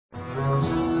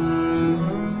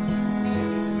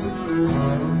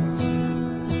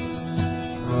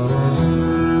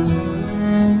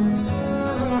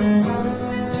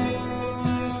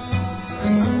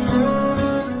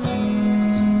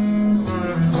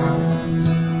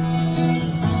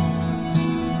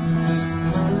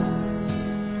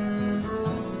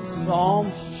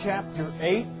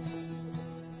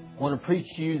I want to preach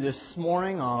to you this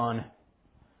morning on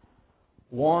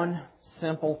one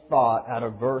simple thought out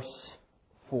of verse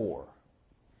 4.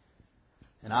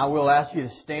 And I will ask you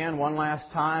to stand one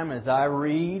last time as I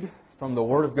read from the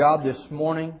Word of God this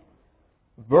morning,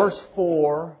 verse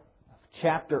 4 of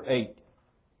chapter 8.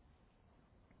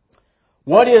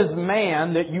 What is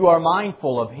man that you are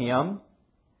mindful of him,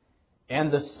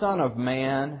 and the Son of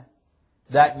Man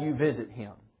that you visit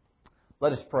him?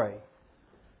 Let us pray.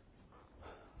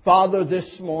 Father,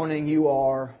 this morning you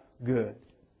are good.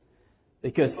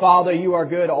 Because, Father, you are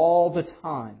good all the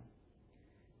time.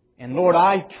 And, Lord,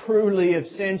 I truly have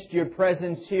sensed your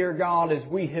presence here, God, as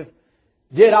we have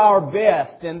did our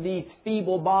best in these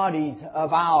feeble bodies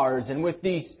of ours and with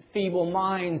these feeble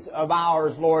minds of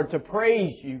ours, Lord, to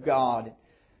praise you, God,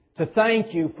 to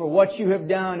thank you for what you have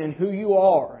done and who you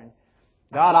are. And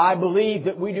God, I believe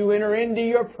that we do enter into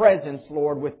your presence,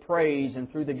 Lord, with praise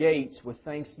and through the gates with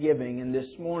thanksgiving. And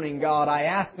this morning, God, I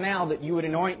ask now that you would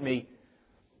anoint me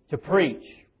to preach.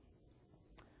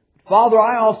 Father,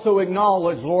 I also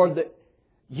acknowledge, Lord, that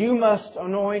you must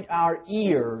anoint our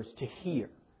ears to hear,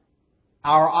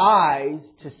 our eyes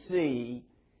to see,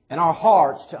 and our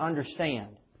hearts to understand.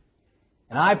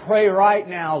 And I pray right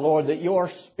now, Lord, that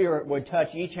your Spirit would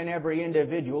touch each and every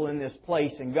individual in this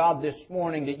place. And God, this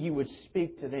morning that you would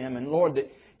speak to them. And Lord,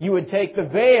 that you would take the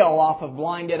veil off of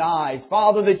blinded eyes.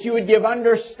 Father, that you would give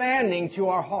understanding to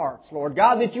our hearts. Lord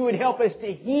God, that you would help us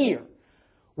to hear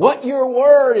what your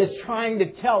Word is trying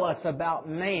to tell us about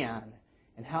man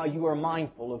and how you are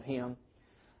mindful of him.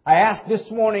 I ask this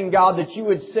morning, God, that you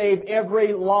would save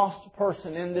every lost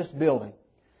person in this building.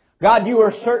 God, you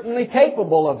are certainly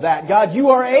capable of that. God, you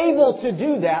are able to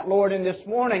do that, Lord. And this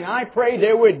morning, I pray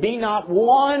there would be not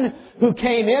one who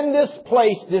came in this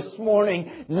place this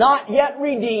morning not yet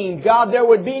redeemed. God, there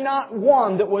would be not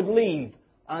one that would leave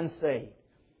unsaved.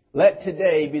 Let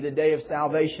today be the day of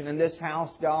salvation in this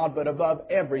house, God, but above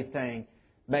everything,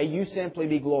 may you simply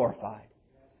be glorified.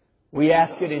 We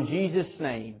ask it in Jesus'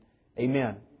 name.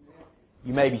 Amen.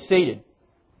 You may be seated.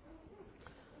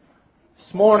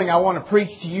 This morning I want to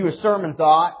preach to you a sermon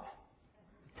thought.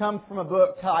 It comes from a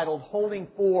book titled Holding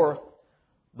Forth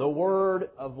the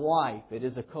Word of Life. It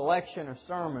is a collection of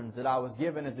sermons that I was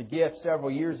given as a gift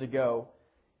several years ago.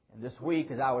 And this week,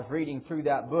 as I was reading through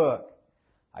that book,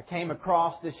 I came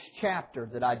across this chapter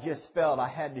that I just felt I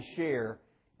had to share,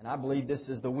 and I believe this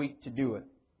is the week to do it.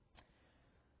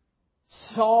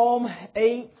 Psalm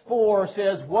 8:4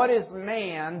 says, "What is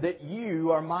man that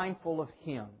you are mindful of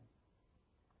him?"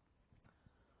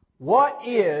 What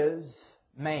is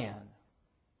man?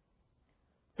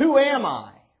 Who am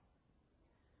I?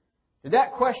 Did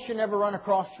that question ever run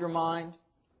across your mind?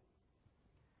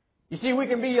 You see, we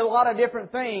can be a lot of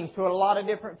different things to a lot of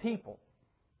different people.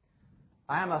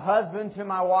 I am a husband to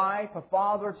my wife, a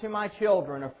father to my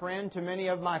children, a friend to many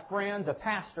of my friends, a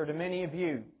pastor to many of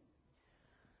you.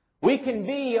 We can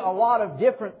be a lot of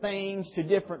different things to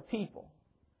different people.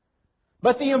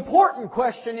 But the important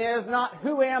question is not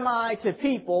who am I to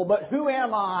people, but who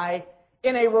am I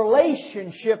in a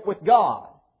relationship with God?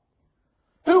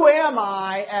 Who am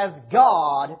I as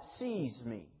God sees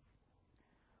me?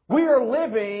 We are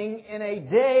living in a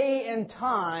day and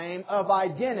time of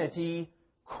identity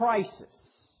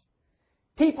crisis.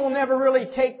 People never really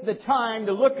take the time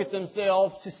to look at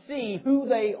themselves to see who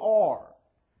they are.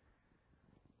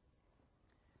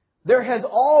 There has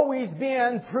always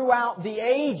been throughout the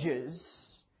ages,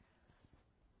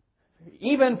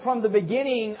 even from the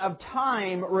beginning of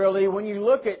time, really, when you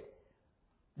look at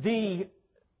the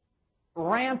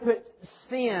rampant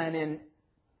sin in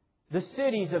the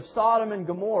cities of Sodom and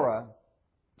Gomorrah,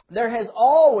 there has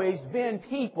always been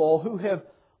people who have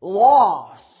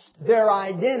lost their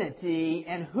identity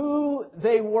and who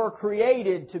they were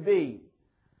created to be.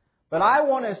 But I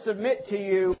want to submit to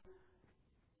you,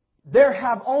 there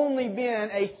have only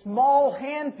been a small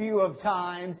handful of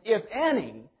times, if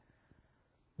any,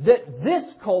 that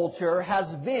this culture has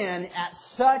been at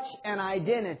such an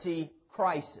identity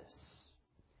crisis.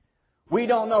 We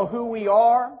don't know who we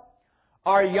are.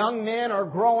 Our young men are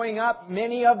growing up,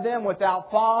 many of them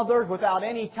without fathers, without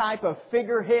any type of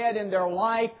figurehead in their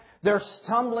life. They're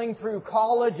stumbling through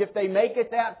college, if they make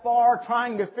it that far,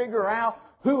 trying to figure out,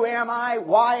 who am I?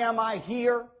 Why am I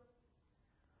here?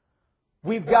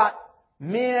 We've got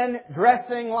men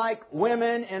dressing like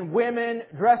women and women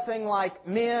dressing like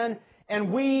men.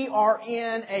 And we are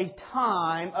in a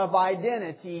time of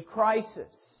identity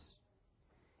crisis.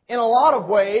 In a lot of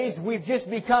ways, we've just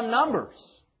become numbers.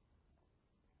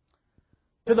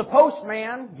 To the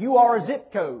postman, you are a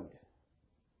zip code.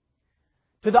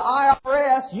 To the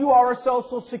IRS, you are a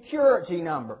Social Security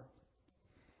number.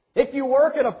 If you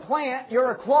work at a plant,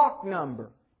 you're a clock number.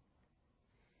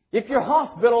 If you're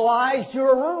hospitalized,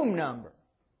 you're a room number.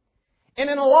 And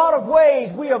in a lot of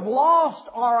ways, we have lost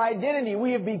our identity.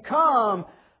 We have become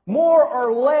more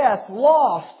or less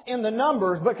lost in the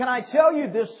numbers. But can I tell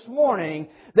you this morning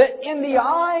that in the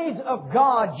eyes of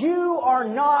God, you are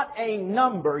not a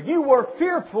number. You were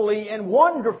fearfully and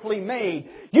wonderfully made.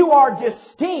 You are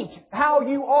distinct how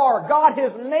you are. God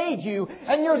has made you,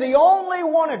 and you're the only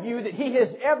one of you that He has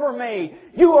ever made.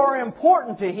 You are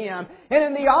important to Him. And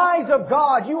in the eyes of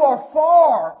God, you are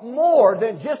far more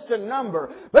than just a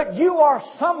number. But you are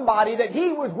somebody that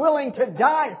He was willing to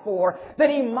die for, that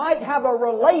He might have a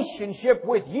relationship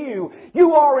with you.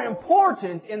 You are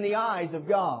important in the eyes of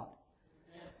God.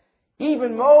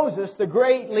 Even Moses, the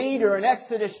great leader in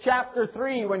Exodus chapter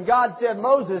 3, when God said,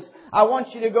 Moses, I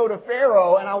want you to go to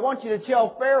Pharaoh and I want you to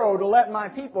tell Pharaoh to let my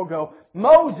people go.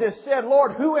 Moses said,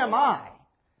 Lord, who am I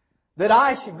that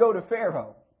I should go to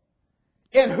Pharaoh?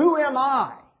 And who am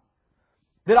I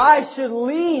that I should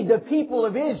lead the people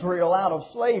of Israel out of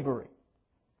slavery?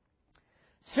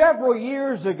 Several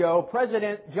years ago,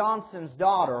 President Johnson's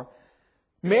daughter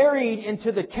married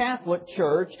into the Catholic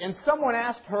Church, and someone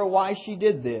asked her why she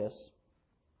did this.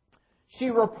 She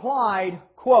replied,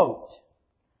 quote,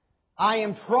 I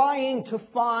am trying to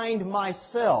find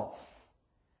myself.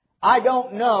 I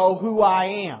don't know who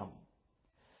I am.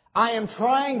 I am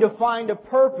trying to find a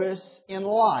purpose in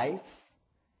life,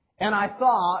 and I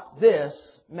thought this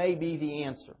may be the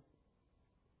answer.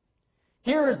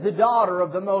 Here is the daughter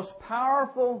of the most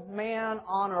powerful man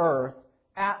on earth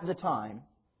at the time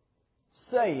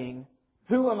saying,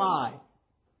 who am I?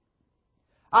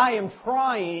 I am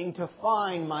trying to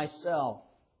find myself.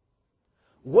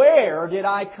 Where did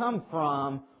I come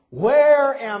from?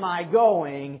 Where am I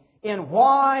going? And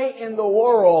why in the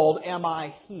world am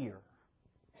I here?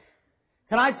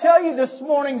 Can I tell you this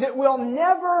morning that we'll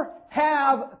never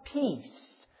have peace,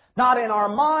 not in our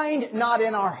mind, not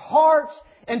in our hearts,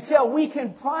 until we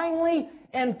can finally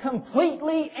and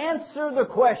completely answer the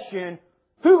question,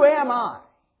 who am I?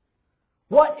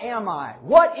 What am I?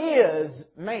 What is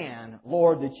man,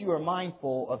 Lord, that you are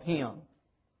mindful of him?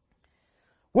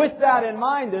 With that in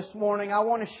mind this morning, I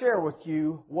want to share with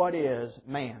you what is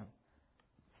man.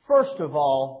 First of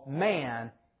all,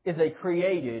 man is a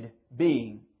created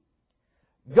being.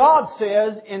 God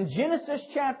says in Genesis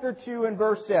chapter 2 and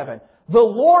verse 7, the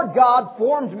Lord God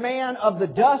formed man of the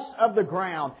dust of the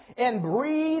ground and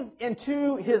breathed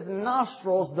into his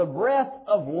nostrils the breath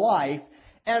of life,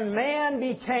 and man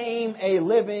became a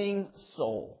living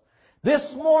soul. This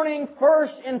morning,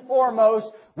 first and foremost,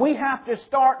 we have to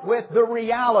start with the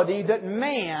reality that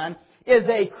man is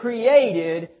a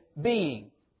created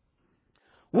being.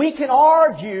 We can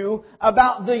argue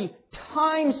about the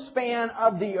time span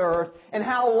of the earth and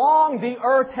how long the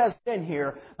earth has been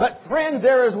here. But friends,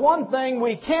 there is one thing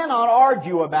we cannot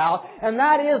argue about, and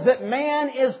that is that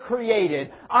man is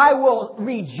created. I will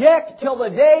reject till the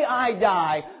day I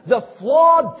die the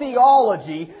flawed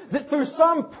theology that through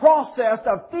some process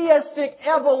of theistic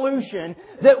evolution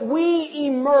that we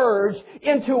emerged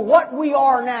into what we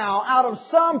are now out of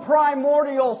some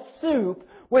primordial soup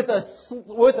with a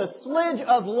slidge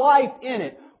of life in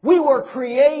it. We were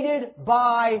created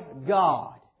by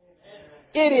God.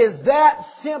 It is that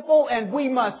simple, and we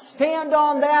must stand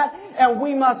on that, and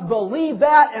we must believe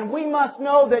that, and we must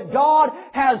know that God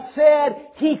has said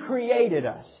He created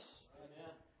us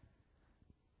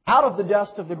out of the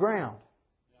dust of the ground.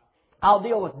 I'll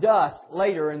deal with dust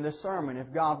later in this sermon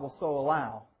if God will so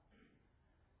allow.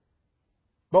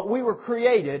 But we were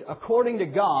created, according to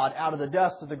God, out of the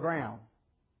dust of the ground.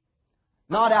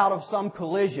 Not out of some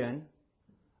collision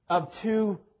of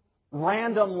two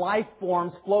random life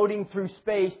forms floating through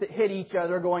space that hit each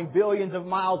other going billions of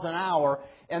miles an hour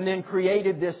and then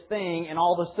created this thing, and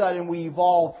all of a sudden we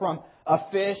evolved from a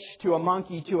fish to a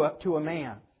monkey to a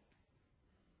man.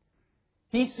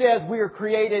 He says we are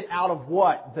created out of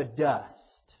what? The dust.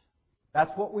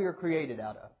 That's what we are created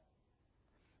out of.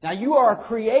 Now you are a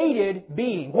created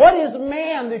being. What is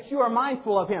man that you are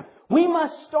mindful of him? We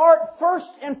must start first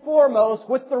and foremost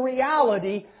with the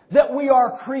reality that we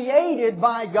are created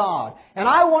by God. And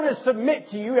I want to submit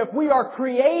to you, if we are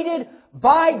created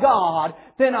by God,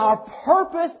 then our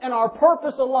purpose and our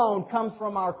purpose alone comes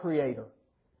from our Creator.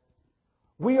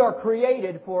 We are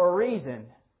created for a reason.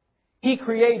 He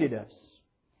created us.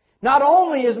 Not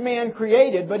only is man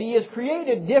created, but he is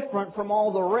created different from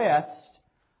all the rest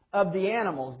of the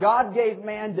animals. God gave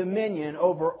man dominion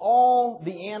over all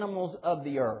the animals of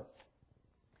the earth.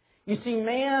 You see,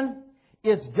 man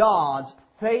is God's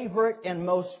favorite and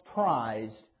most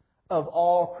prized of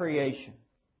all creation.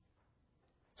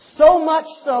 So much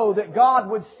so that God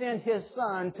would send His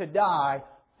Son to die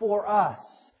for us,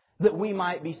 that we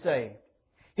might be saved.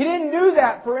 He didn't do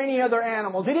that for any other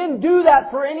animals. He didn't do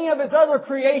that for any of His other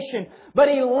creation. But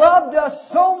He loved us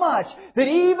so much that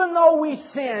even though we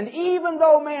sinned, even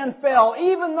though man fell,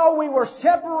 even though we were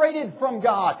separated from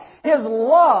God, His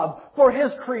love for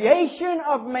His creation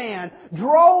of man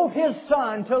drove His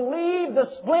Son to leave the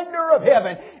splendor of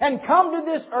heaven and come to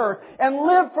this earth and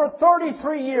live for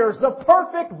 33 years, the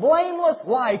perfect, blameless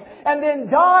life, and then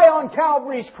die on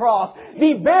Calvary's cross,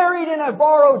 be buried in a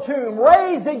borrowed tomb,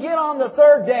 raised again on the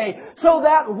third day, so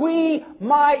that we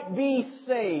might be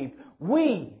saved.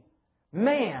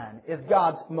 Man is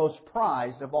God's most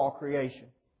prized of all creation.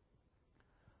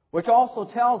 Which also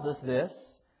tells us this,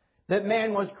 that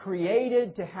man was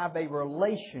created to have a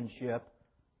relationship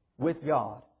with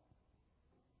God.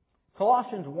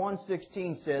 Colossians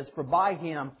 1:16 says, "For by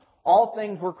Him all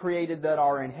things were created that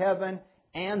are in heaven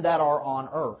and that are on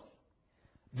earth,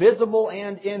 visible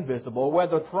and invisible,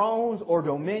 whether thrones or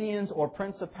dominions or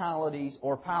principalities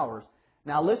or powers."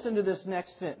 Now listen to this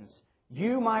next sentence.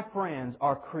 You, my friends,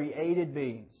 are created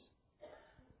beings.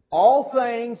 All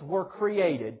things were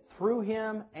created through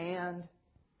Him and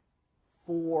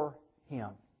for Him.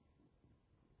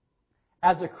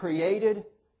 As a created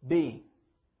being,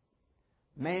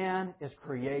 man is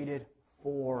created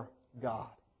for God.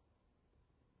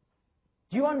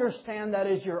 Do you understand that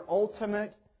is your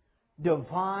ultimate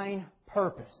divine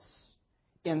purpose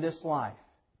in this life?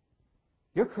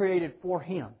 You're created for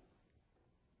Him.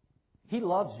 He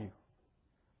loves you.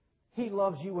 He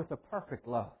loves you with a perfect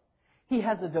love. He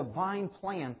has a divine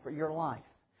plan for your life.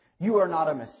 You are not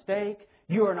a mistake.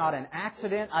 You are not an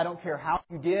accident. I don't care how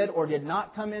you did or did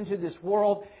not come into this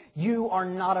world. You are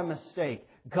not a mistake.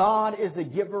 God is the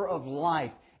giver of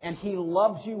life, and He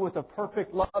loves you with a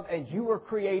perfect love, and you were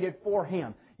created for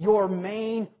Him. Your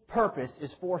main purpose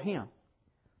is for Him.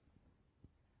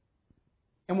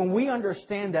 And when we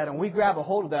understand that and we grab a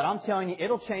hold of that, I'm telling you,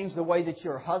 it'll change the way that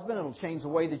you're a husband. It'll change the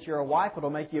way that you're a wife. It'll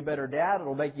make you a better dad.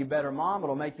 It'll make you a better mom.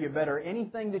 It'll make you a better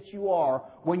anything that you are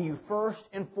when you first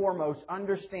and foremost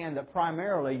understand that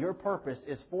primarily your purpose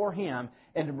is for Him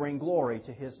and to bring glory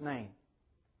to His name.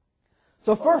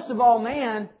 So first of all,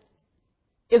 man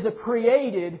is a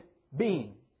created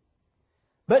being.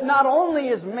 But not only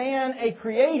is man a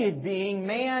created being,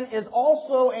 man is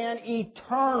also an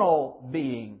eternal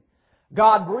being.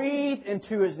 God breathed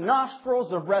into his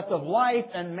nostrils the breath of life,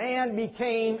 and man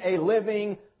became a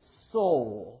living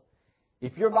soul.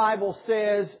 If your Bible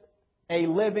says a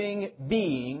living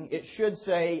being, it should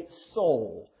say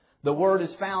soul. The word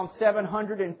is found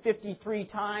 753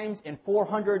 times, and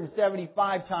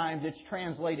 475 times it's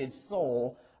translated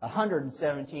soul.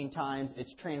 117 times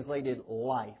it's translated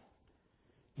life.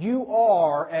 You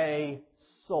are a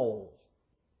soul.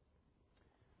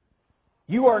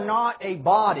 You are not a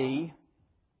body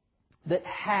that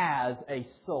has a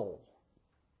soul.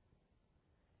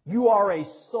 You are a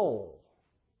soul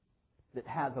that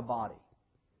has a body.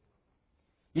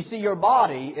 You see, your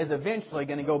body is eventually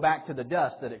going to go back to the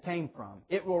dust that it came from.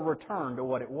 It will return to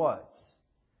what it was.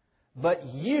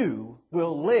 But you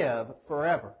will live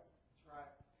forever.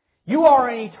 You are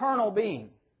an eternal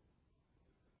being.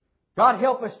 God,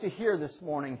 help us to hear this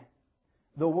morning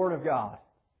the Word of God.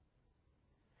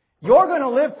 You're going to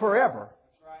live forever.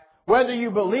 Whether you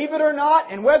believe it or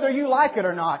not, and whether you like it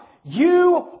or not.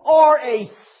 You are a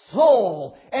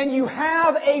soul, and you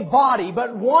have a body,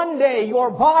 but one day your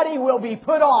body will be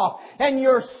put off, and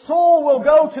your soul will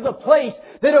go to the place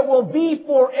that it will be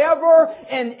forever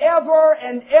and ever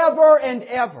and ever and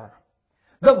ever.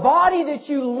 The body that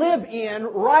you live in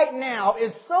right now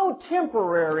is so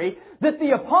temporary that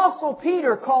the Apostle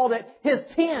Peter called it his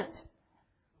tent.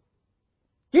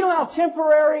 You know how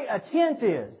temporary a tent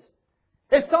is?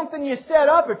 It's something you set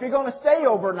up if you're going to stay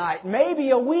overnight,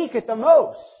 maybe a week at the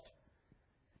most.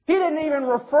 He didn't even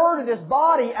refer to this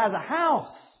body as a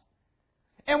house.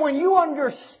 And when you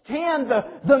understand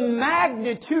the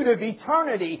magnitude of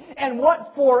eternity and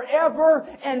what forever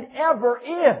and ever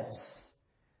is,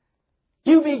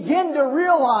 you begin to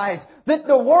realize that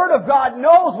the Word of God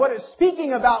knows what it's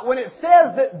speaking about when it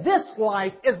says that this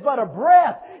life is but a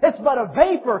breath, it's but a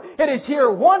vapor, it is here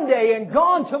one day and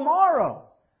gone tomorrow.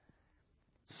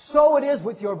 So it is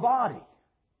with your body.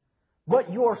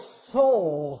 But your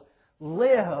soul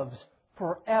lives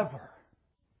forever.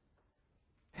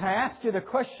 Can I ask you the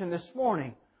question this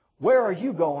morning? Where are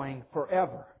you going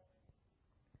forever?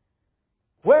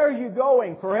 Where are you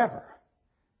going forever?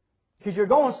 Because you're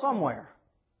going somewhere.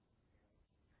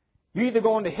 You're either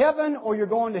going to heaven or you're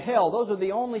going to hell. Those are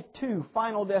the only two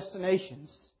final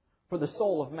destinations for the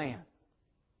soul of man.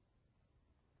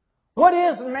 What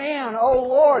is man, O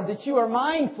Lord, that you are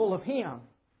mindful of him?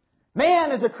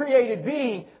 Man is a created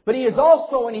being, but he is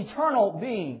also an eternal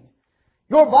being.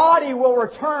 Your body will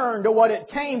return to what it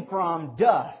came from,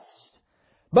 dust,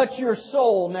 but your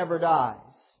soul never dies.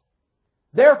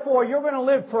 Therefore, you're going to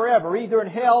live forever, either in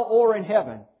hell or in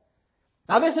heaven.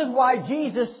 Now this is why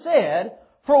Jesus said,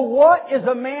 for what is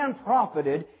a man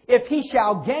profited if he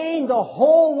shall gain the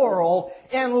whole world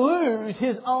and lose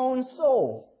his own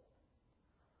soul?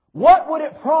 What would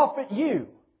it profit you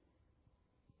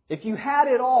if you had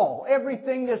it all,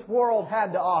 everything this world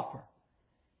had to offer,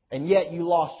 and yet you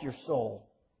lost your soul?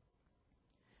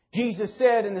 Jesus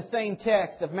said in the same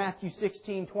text of Matthew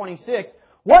 16:26,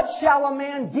 what shall a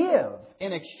man give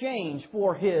in exchange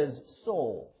for his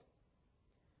soul?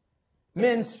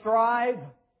 Men strive,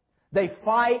 they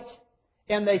fight,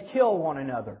 and they kill one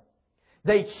another.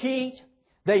 They cheat,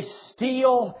 they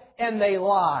steal, and they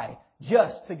lie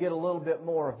just to get a little bit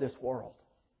more of this world.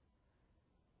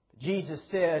 Jesus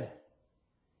said,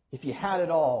 if you had it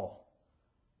all,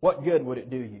 what good would it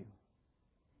do you?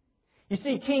 You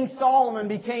see, King Solomon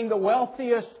became the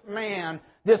wealthiest man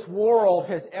this world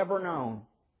has ever known.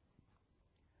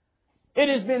 It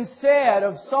has been said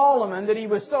of Solomon that he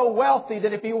was so wealthy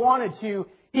that if he wanted to,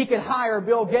 he could hire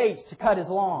Bill Gates to cut his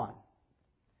lawn.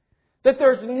 That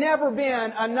there's never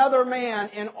been another man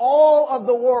in all of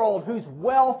the world whose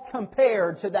wealth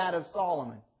compared to that of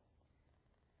Solomon.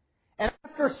 And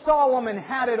after Solomon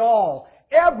had it all,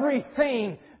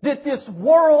 everything that this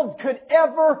world could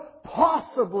ever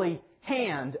possibly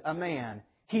hand a man,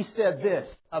 he said this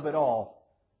of it all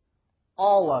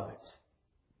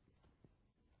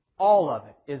of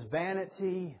it is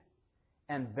vanity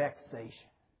and vexation.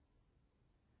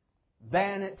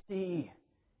 Vanity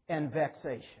and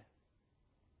vexation.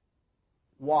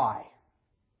 Why?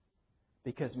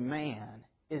 Because man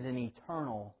is an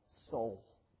eternal soul.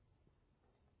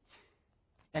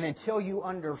 And until you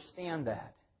understand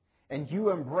that, and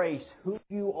you embrace who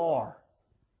you are,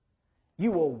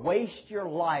 you will waste your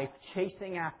life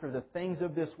chasing after the things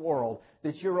of this world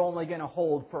that you're only going to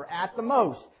hold for at the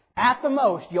most,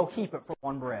 you'll keep it for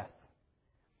one breath.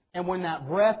 And when that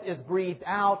breath is breathed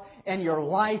out and your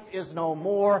life is no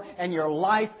more and your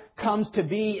life comes to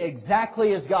be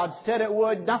exactly as God said it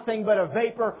would, nothing but a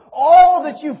vapor, all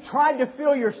that you've tried to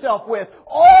fill yourself with,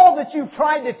 all that you've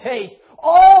tried to taste,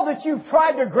 all that you've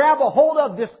tried to grab a hold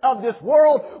of this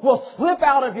world will slip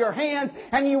out of your hands,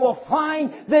 and you will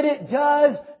find that it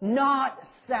does not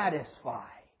satisfy.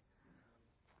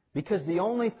 Because the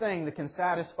only thing that can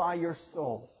satisfy your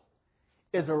soul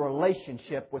is a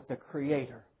relationship with the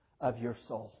Creator of your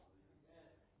soul.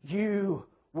 You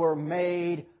were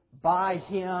made by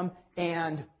Him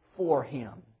and for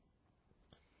Him.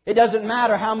 It doesn't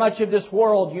matter how much of this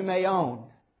world you may own.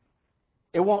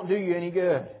 It won't do you any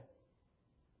good.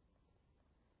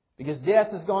 Because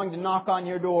death is going to knock on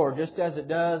your door just as it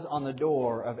does on the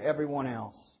door of everyone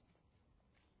else.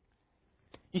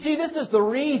 You see, this is the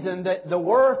reason that the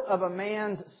worth of a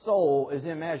man's soul is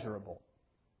immeasurable.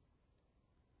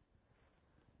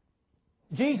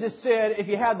 Jesus said, if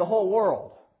you had the whole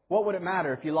world, what would it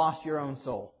matter if you lost your own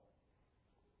soul?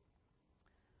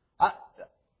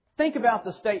 Think about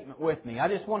the statement with me. I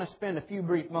just want to spend a few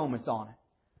brief moments on it.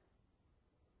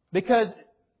 Because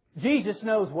Jesus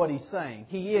knows what He's saying.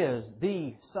 He is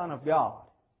the Son of God.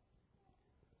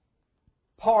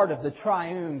 Part of the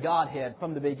triune Godhead.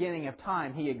 From the beginning of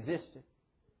time, He existed.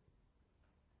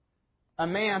 A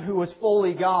man who was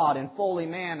fully God and fully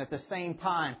man at the same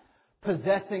time,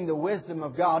 possessing the wisdom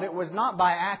of God. It was not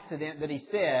by accident that He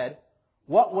said,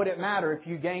 what would it matter if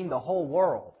you gained the whole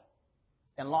world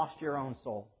and lost your own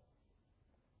soul?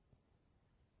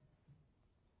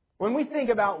 When we think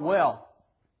about wealth,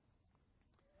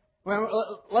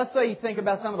 let's say you think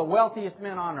about some of the wealthiest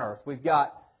men on earth. We've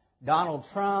got Donald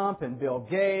Trump and Bill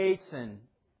Gates and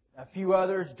a few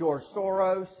others, George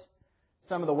Soros,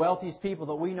 some of the wealthiest people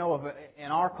that we know of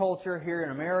in our culture here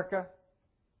in America.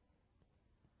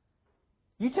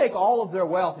 You take all of their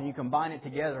wealth and you combine it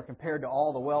together compared to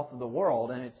all the wealth of the world,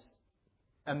 and it's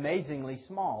amazingly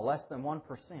small, less than 1%.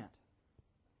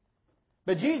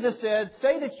 But Jesus said,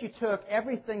 say that you took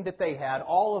everything that they had,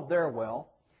 all of their wealth,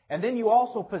 and then you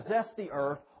also possess the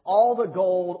earth, all the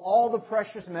gold, all the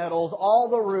precious metals, all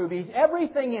the rubies,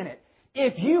 everything in it.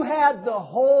 If you had the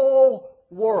whole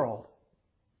world,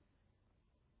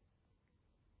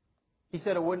 He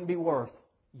said it wouldn't be worth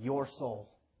your soul.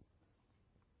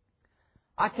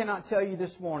 I cannot tell you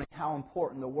this morning how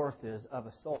important the worth is of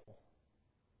a soul.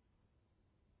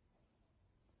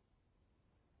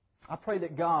 I pray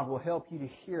that God will help you to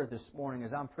hear this morning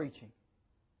as I'm preaching,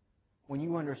 when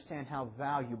you understand how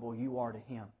valuable you are to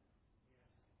Him.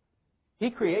 He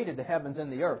created the heavens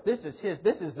and the earth. This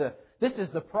is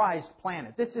the prized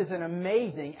planet. This is an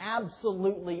amazing,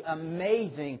 absolutely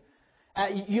amazing.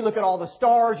 You look at all the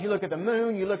stars, you look at the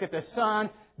moon, you look at the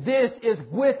sun. This is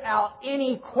without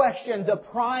any question the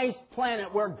prized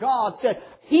planet where God said,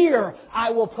 here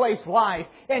I will place life,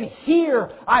 and here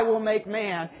I will make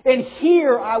man, and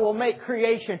here I will make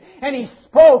creation. And He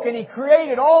spoke and He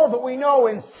created all that we know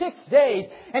in 6 days.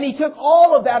 And He took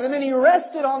all of that and then He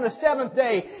rested on the seventh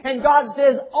day. And God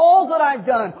says, all that I've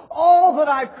done, all that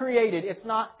I've created, it's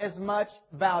not as much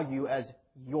value as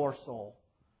your soul.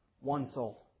 One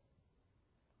soul.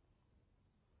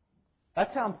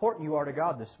 That's how important you are to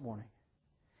God this morning.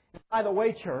 And by the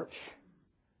way, church,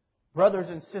 brothers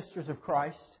and sisters of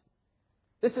Christ,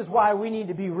 this is why we need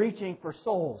to be reaching for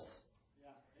souls.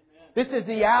 This is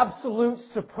the absolute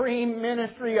supreme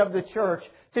ministry of the church,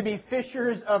 to be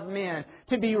fishers of men,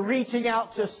 to be reaching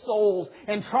out to souls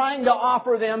and trying to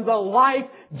offer them the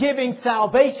life-giving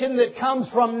salvation that comes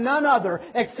from none other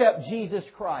except Jesus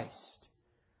Christ.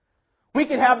 We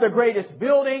could have the greatest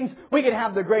buildings, we could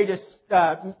have the greatest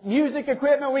music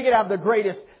equipment, we could have the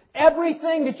greatest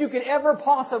everything that you could ever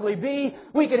possibly be.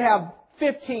 We could have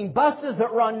 15 buses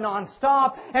that run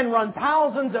non-stop and run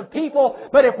thousands of people.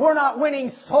 But if we're not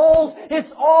winning souls,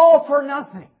 it's all for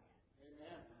nothing.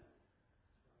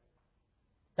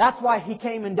 That's why He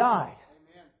came and died.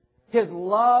 His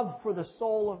love for the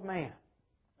soul of man.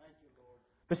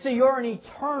 But see, you're an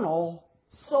eternal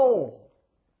soul.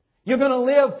 You're going to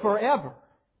live forever.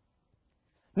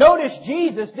 Notice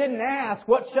Jesus didn't ask,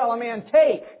 what shall a man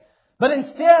take? But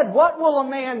instead, what will a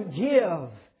man give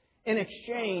in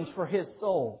exchange for his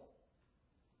soul?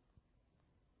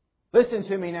 Listen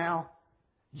to me now.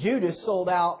 Judas sold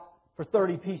out for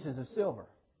 30 pieces of silver.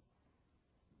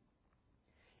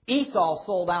 Esau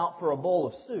sold out for a bowl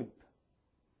of soup.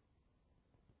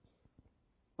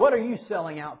 What are you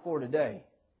selling out for today?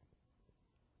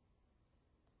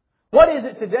 What is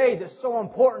it today that's so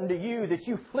important to you that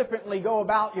you flippantly go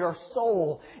about your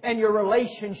soul and your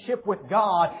relationship with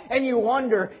God, and you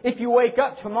wonder if you wake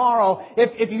up tomorrow,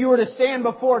 if you were to stand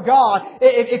before God,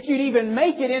 if you'd even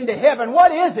make it into heaven?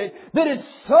 What is it that is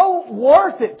so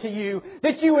worth it to you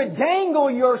that you would dangle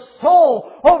your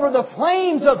soul over the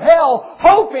flames of hell,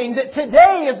 hoping that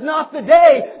today is not the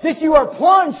day that you are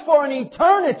plunged for an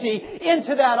eternity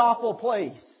into that awful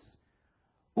place?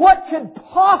 What could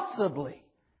possibly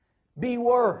be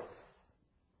worth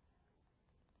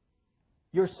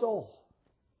your soul?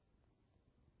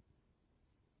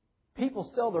 People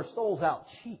sell their souls out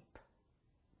cheap.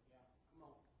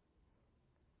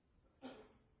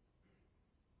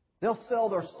 They'll sell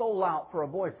their soul out for a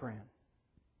boyfriend,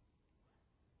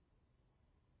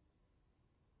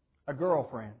 a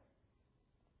girlfriend,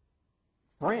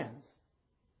 friends,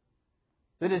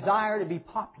 the desire to be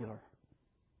popular.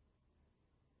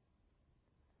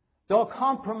 They'll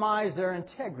compromise their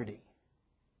integrity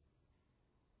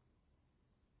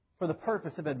for the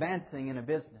purpose of advancing in a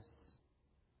business,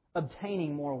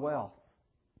 obtaining more wealth.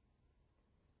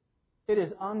 It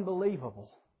is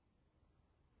unbelievable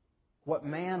what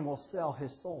man will sell his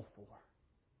soul for,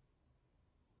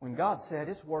 when God said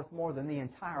it's worth more than the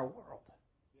entire world.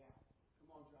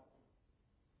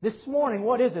 This morning,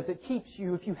 what is it that keeps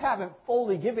you, if you haven't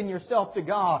fully given yourself to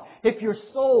God, if your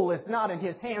soul is not in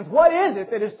His hands, what is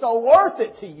it that is so worth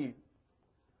it to you?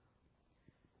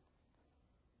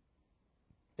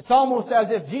 It's almost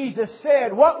as if Jesus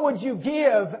said, what would you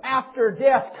give after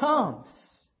death comes?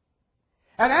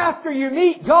 And after you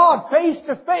meet God face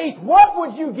to face, what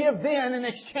would you give then in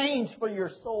exchange for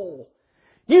your soul?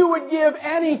 You would give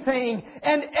anything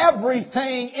and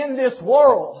everything in this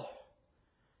world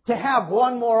to have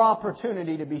one more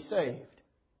opportunity to be saved.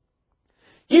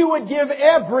 You would give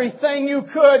everything you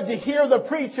could to hear the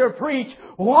preacher preach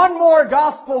one more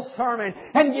gospel sermon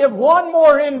and give one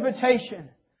more invitation.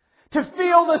 To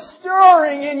feel the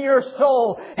stirring in your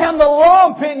soul and the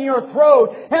lump in your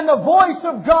throat and the voice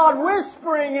of God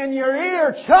whispering in your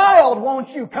ear, child, won't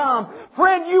you come?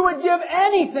 Friend, you would give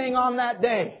anything on that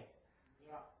day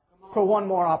for one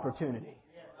more opportunity.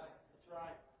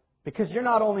 Because you're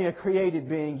not only a created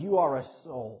being, you are a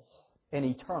soul, an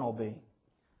eternal being.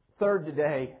 Third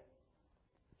today,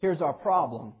 here's our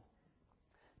problem.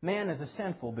 Man is a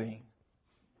sinful being.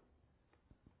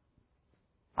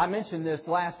 I mentioned this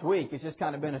last week. It's just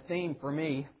kind of been a theme for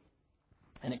me.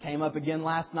 And it came up again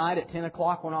last night at 10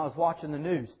 o'clock when I was watching the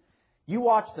news. You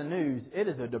watch the news, it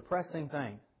is a depressing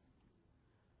thing.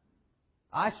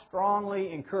 I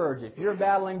strongly encourage, if you're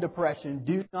battling depression,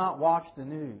 do not watch the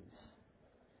news.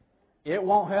 It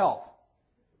won't help.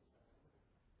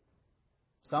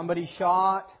 Somebody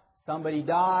shot, Somebody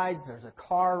dies, there's a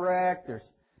car wreck,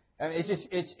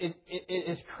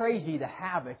 it's crazy the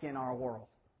havoc in our world.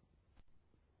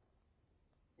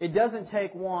 It doesn't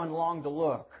take one long to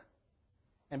look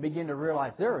and begin to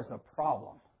realize there is a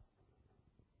problem.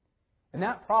 And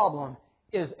that problem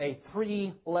is a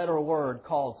 3-letter word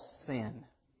called sin.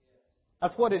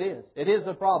 That's what it is. It is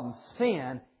the problem.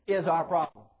 Sin is our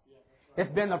problem.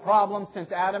 It's been the problem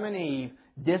since Adam and Eve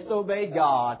disobeyed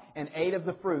God and ate of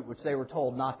the fruit which they were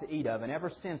told not to eat of. And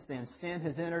ever since then, sin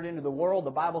has entered into the world.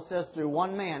 The Bible says through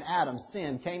one man, Adam,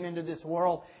 sin came into this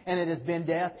world, and it has been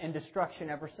death and destruction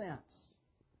ever since.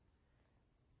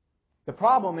 The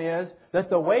problem is that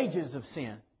the wages of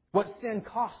sin, what sin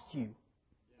costs you,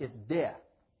 is death.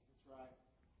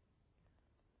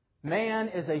 Man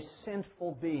is a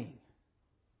sinful being,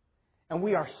 and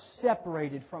we are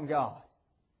separated from God.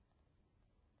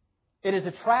 It is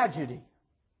a tragedy,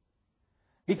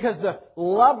 because the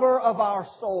lover of our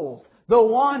souls, the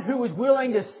one who was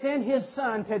willing to send His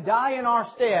Son to die in our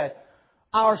stead,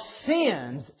 our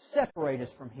sins separate us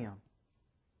from Him.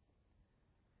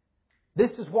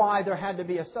 This is why there had to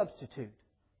be a substitute.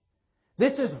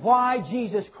 This is why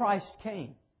Jesus Christ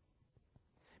came.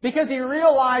 Because He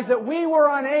realized that we were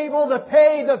unable to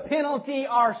pay the penalty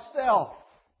ourselves.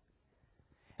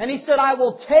 And He said, I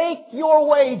will take your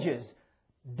wages,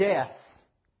 death,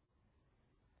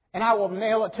 and I will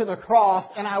nail it to the cross,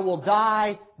 and I will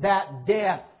die that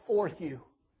death for you.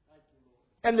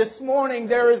 And this morning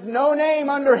there is no name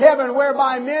under heaven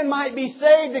whereby men might be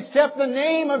saved except the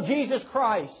name of Jesus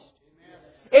Christ.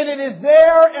 And it is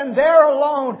there and there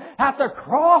alone at the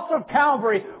cross of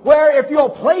Calvary where if you'll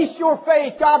place your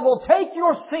faith, God will take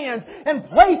your sins and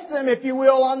place them, if you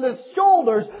will, on the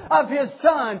shoulders of His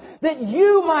Son, that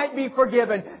you might be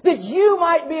forgiven, that you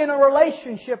might be in a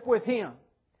relationship with Him.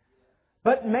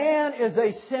 But man is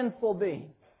a sinful being.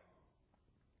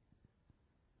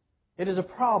 It is a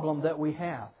problem that we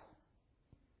have.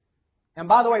 And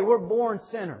by the way, we're born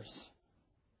sinners.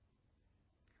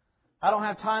 I don't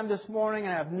have time this morning,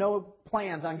 and I have no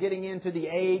plans on getting into the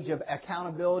age of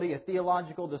accountability, a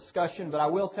theological discussion, but I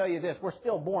will tell you this, we're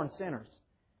still born sinners.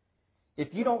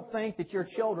 If you don't think that your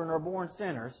children are born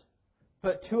sinners,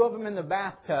 put 2 of them in the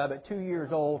bathtub at 2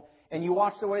 years old, and you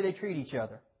watch the way they treat each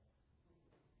other.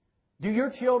 Do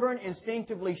your children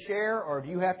instinctively share, or do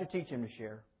you have to teach them to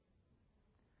share?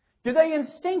 Do they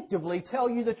instinctively tell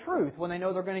you the truth when they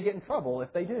know they're going to get in trouble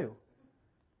if they do?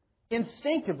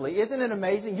 Instinctively. Isn't it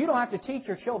amazing? You don't have to teach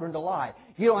your children to lie.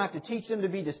 You don't have to teach them to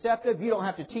be deceptive. You don't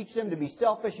have to teach them to be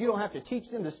selfish. You don't have to teach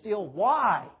them to steal.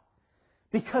 Why?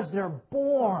 Because they're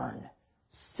born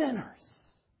sinners.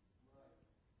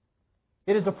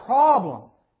 It is a problem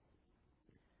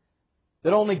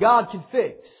that only God can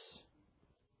fix.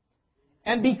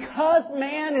 And because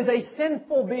man is a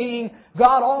sinful being,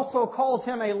 God also calls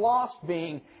him a lost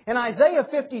being. In Isaiah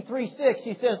 53:6,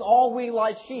 He says, all we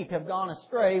like sheep have gone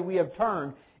astray. We have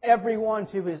turned everyone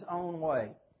to his own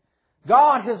way.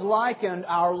 God has likened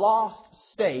our lost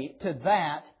state to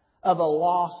that of a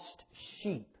lost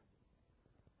sheep.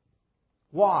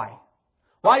 Why?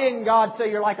 Why didn't God say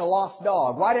you're like a lost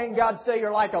dog? Why didn't God say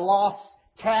you're like a lost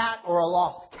cat or a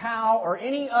lost cow or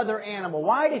any other animal?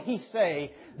 Why did He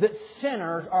say that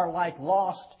sinners are like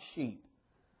lost sheep?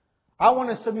 I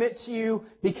want to submit to you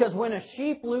because when a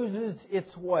sheep loses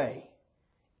its way,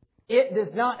 it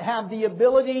does not have the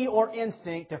ability or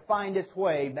instinct to find its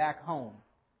way back home.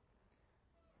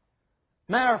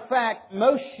 Matter of fact,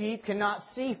 most sheep cannot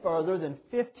see further than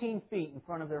 15 feet in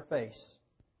front of their face.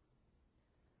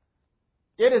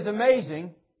 It is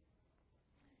amazing.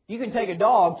 You can take a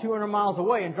dog 200 miles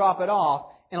away and drop it off,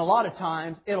 and a lot of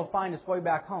times it'll find its way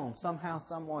back home somehow,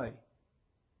 some way.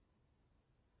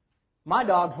 My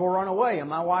dogs will run away, and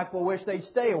my wife will wish they'd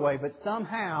stay away, but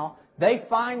somehow they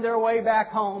find their way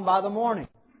back home by the morning.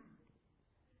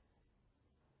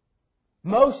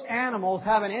 Most animals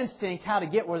have an instinct how to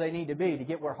get where they need to be, to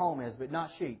get where home is, but not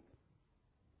sheep.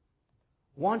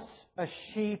 Once a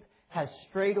sheep has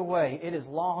strayed away, it is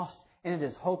lost, and it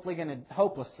is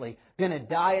hopelessly going to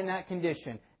die in that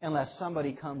condition unless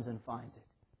somebody comes and finds it.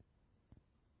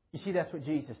 You see, that's what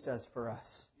Jesus does for us.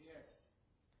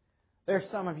 There's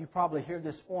some of you probably here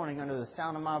this morning under the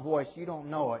sound of my voice. You don't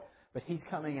know it, but He's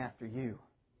coming after you.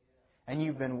 And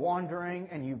you've been wandering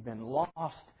and you've been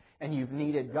lost and you've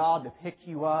needed God to pick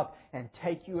you up and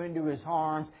take you into His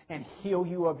arms and heal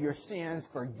you of your sins,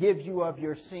 forgive you of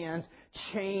your sins,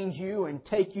 change you and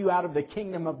take you out of the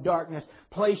kingdom of darkness,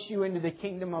 place you into the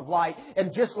kingdom of light.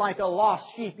 And just like a lost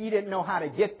sheep, you didn't know how to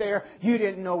get there. You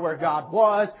didn't know where God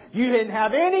was. You didn't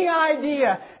have any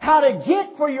idea how to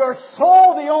get for your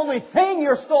soul the only thing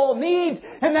your soul needs,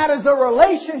 and that is a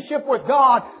relationship with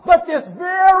God. But this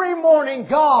very morning,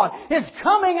 God is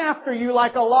coming after you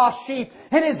like a lost sheep,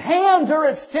 and His hands are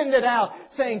extended out,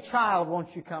 saying, "Child,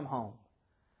 won't you come home?"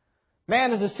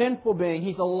 Man is a sinful being.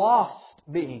 He's a lost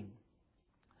being.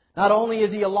 Not only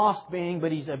is he a lost being,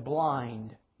 but he's a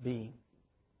blind being.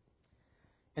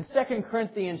 In 2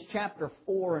 Corinthians chapter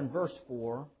 4 and verse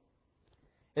 4,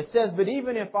 it says, "But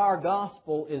even if our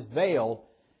gospel is veiled,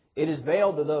 it is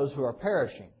veiled to those who are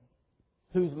perishing,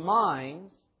 whose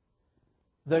minds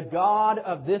the God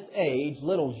of this age,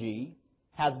 little g,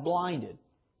 has blinded,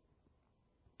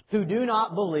 who do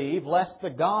not believe, lest the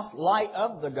light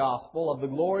of the gospel of the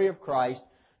glory of Christ,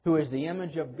 who is the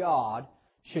image of God,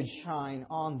 should shine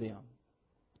on them."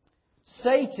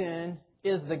 Satan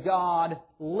is the God,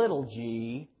 little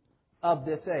g, of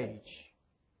this age.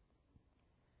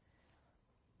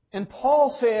 And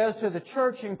Paul says to the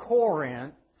church in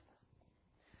Corinth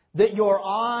that your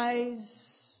eyes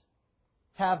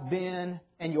have been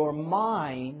and your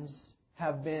minds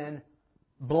have been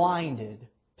blinded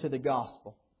to the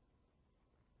gospel.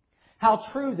 How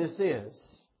true this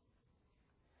is.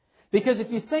 Because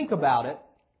if you think about it,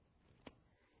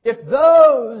 if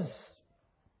those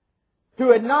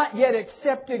who had not yet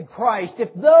accepted Christ,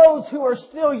 if those who are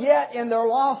still yet in their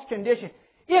lost condition,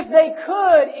 if they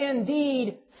could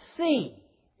indeed see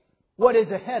what is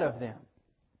ahead of them,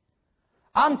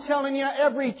 I'm telling you,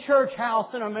 every church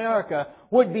house in America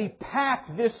would be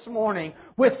packed this morning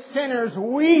with sinners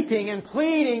weeping and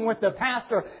pleading with the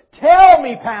pastor, "Tell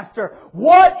me, Pastor,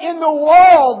 what in the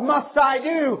world must I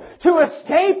do to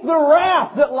escape the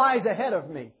wrath that lies ahead of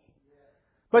me?"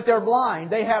 But they're blind.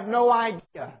 They have no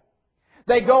idea.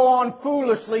 They go on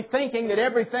foolishly thinking that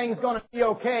everything's going to be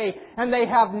okay, and they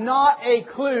have not a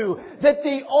clue that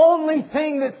the only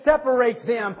thing that separates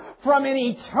them from an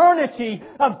eternity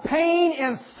of pain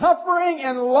and suffering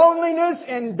and loneliness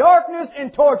and darkness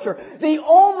and torture, the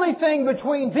only thing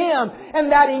between them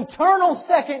and that eternal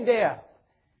second death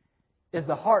is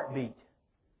the heartbeat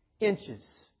inches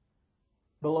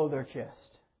below their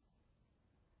chest.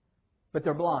 But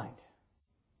they're blind.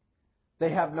 They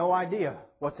have no idea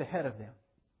what's ahead of them.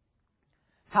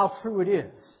 How true it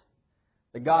is,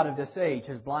 the God of this age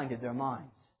has blinded their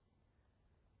minds.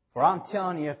 For I'm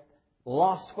telling you, if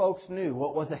lost folks knew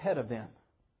what was ahead of them,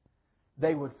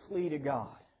 they would flee to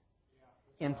God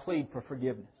and plead for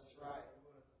forgiveness.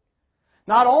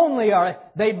 Not only are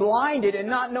they blinded and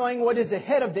not knowing what is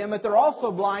ahead of them, but they're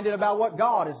also blinded about what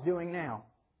God is doing now.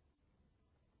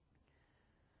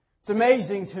 It's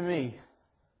amazing to me.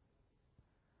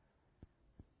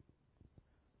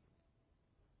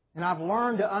 And I've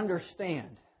learned to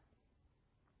understand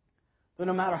that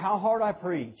no matter how hard I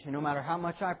preach, and no matter how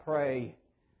much I pray,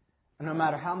 and no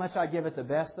matter how much I give it the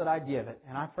best that I give it,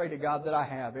 and I pray to God that I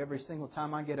have every single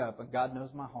time I get up, and God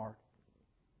knows my heart.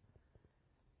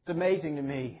 It's amazing to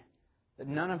me that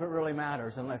none of it really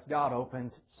matters unless God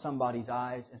opens somebody's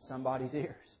eyes and somebody's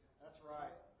ears. That's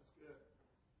right. That's good.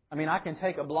 I mean, I can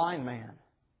take a blind man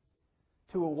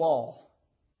to a wall,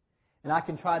 and I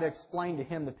can try to explain to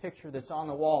him the picture that's on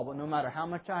the wall, but no matter how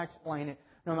much I explain it,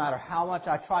 no matter how much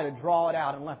I try to draw it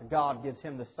out, unless God gives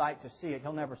him the sight to see it,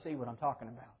 he'll never see what I'm talking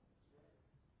about.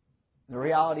 The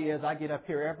reality is, I get up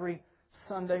here every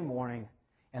Sunday morning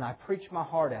and I preach my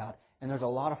heart out, and there's a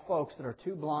lot of folks that are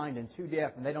too blind and too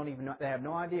deaf, and they have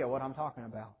no idea what I'm talking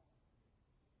about.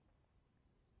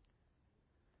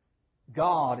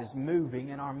 God is moving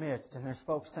in our midst, and there's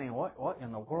folks saying, what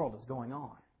in the world is going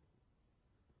on?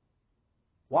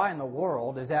 Why in the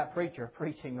world is that preacher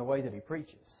preaching the way that he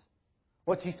preaches?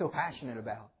 What's he so passionate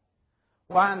about?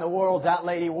 Why in the world does that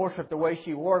lady worship the way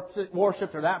she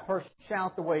worships, or that person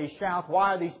shout the way he shouts?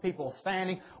 Why are these people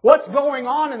standing? What's going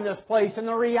on in this place? And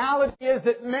the reality is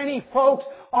that many folks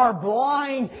are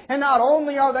blind, and not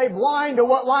only are they blind to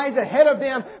what lies ahead of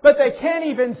them, but they can't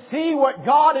even see what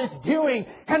God is doing.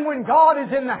 And when God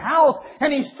is in the house,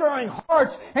 and He's stirring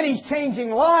hearts, and He's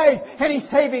changing lives, and He's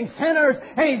saving sinners,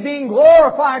 and He's being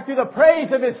glorified through the praise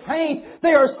of His saints,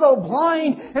 they are so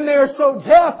blind and they are so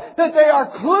deaf that they are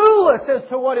clueless as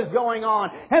to what is going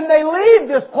on. And they leave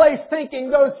this place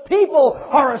thinking those people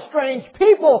are a strange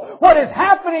people. What is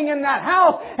happening in that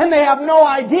house? And they have no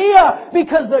idea,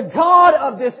 because the God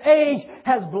of this age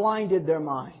has blinded their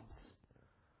minds.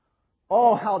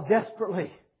 Oh, how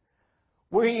desperately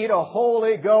We need a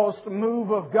Holy Ghost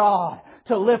move of God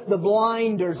to lift the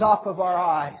blinders off of our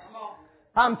eyes.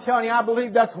 I'm telling you, I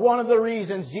believe that's one of the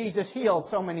reasons Jesus healed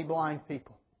so many blind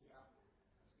people.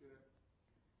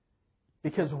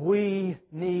 Because we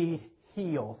need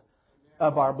healed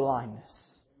of our blindness.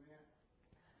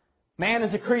 Man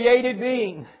is a created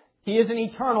being. He is an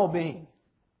eternal being.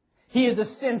 He is a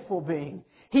sinful being.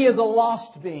 He is a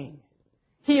lost being.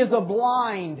 He is a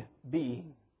blind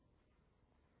being.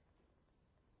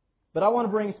 But I want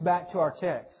to bring us back to our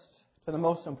text, to the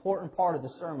most important part of the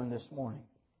sermon this morning.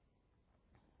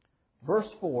 Verse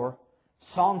 4,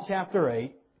 Psalm chapter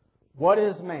 8, what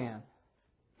is man?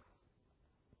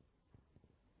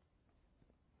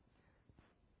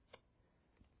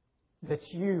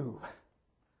 That you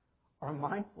are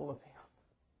mindful of him.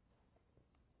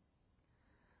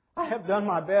 I have done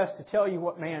my best to tell you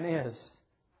what man is.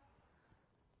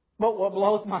 But what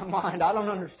blows my mind, I don't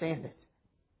understand it.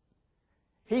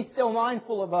 He's still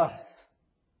mindful of us.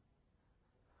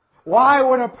 Why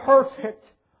would a perfect,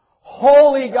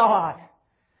 holy God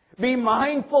be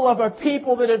mindful of a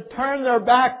people that have turned their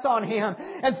backs on Him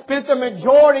and spent the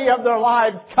majority of their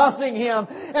lives cussing Him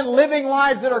and living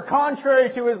lives that are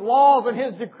contrary to His laws and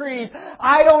His decrees?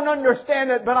 I don't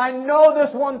understand it, but I know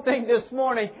this one thing this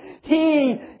morning.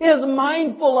 He is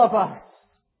mindful of us.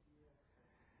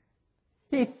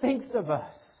 He thinks of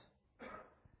us.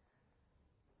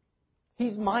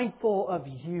 He's mindful of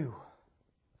you.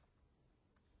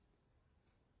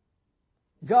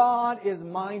 God is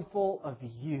mindful of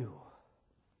you.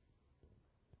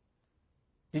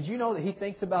 Did you know that He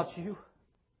thinks about you?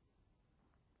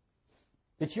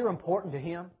 That you're important to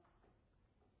Him?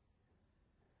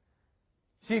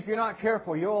 See, if you're not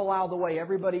careful, you'll allow the way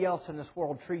everybody else in this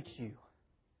world treats you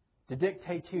to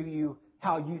dictate to you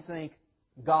how you think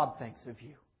God thinks of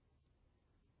you.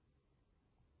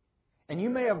 And you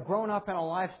may have grown up in a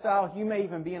lifestyle, you may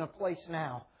even be in a place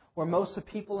now where most of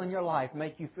the people in your life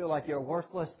make you feel like you're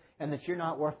worthless and that you're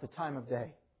not worth the time of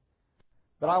day.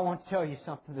 But I want to tell you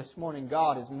something this morning.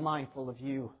 God is mindful of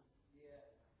you.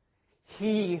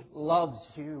 He loves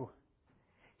you.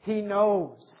 He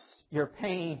knows your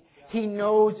pain. He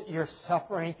knows your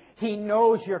suffering. He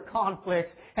knows your conflicts.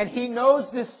 And He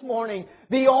knows this morning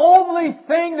the only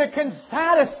thing that can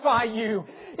satisfy you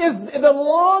is the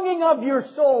longing of your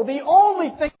soul. The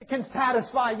only thing that can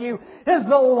satisfy you is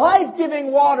the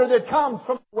life-giving water that comes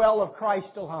from the well of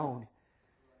Christ alone.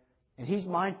 And He's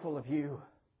mindful of you.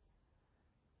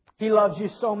 He loves you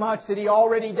so much that He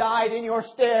already died in your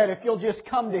stead if you'll just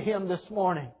come to Him this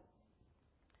morning.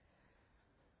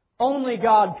 Only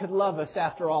God could love us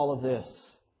after all of this.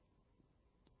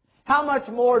 How much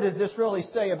more does this really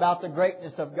say about the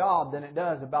greatness of God than it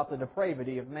does about the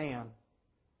depravity of man?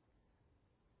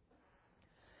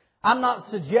 I'm not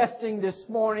suggesting this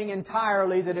morning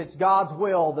entirely that it's God's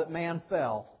will that man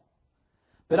fell.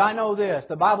 But I know this.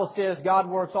 The Bible says God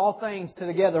works all things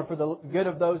together for the good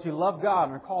of those who love God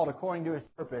and are called according to His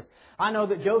purpose. I know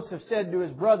that Joseph said to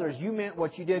his brothers, you meant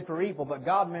what you did for evil, but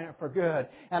God meant it for good.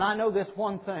 And I know this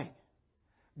one thing.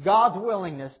 God's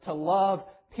willingness to love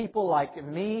people like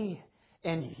me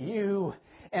and you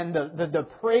and the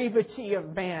depravity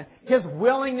of man. His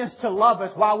willingness to love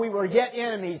us while we were yet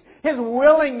enemies. His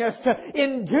willingness to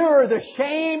endure the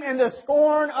shame and the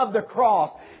scorn of the cross.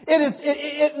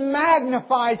 It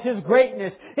magnifies His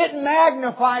greatness. It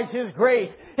magnifies His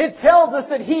grace. It tells us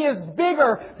that He is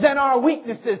bigger than our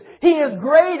weaknesses. He is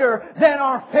greater than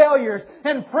our failures.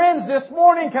 And friends, this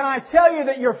morning, can I tell you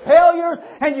that your failures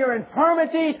and your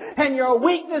infirmities and your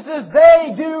weaknesses,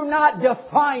 they do not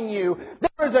define you.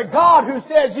 There is a God who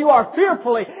says you are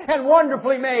fearfully and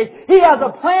wonderfully made. He has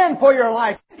a plan for your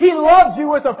life. He loves you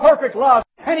with a perfect love.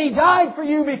 And He died for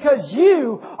you because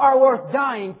you are worth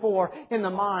dying for in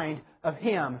the mind of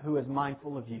Him who is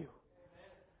mindful of you.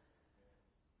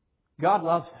 God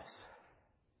loves us.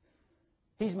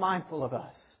 He's mindful of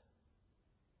us.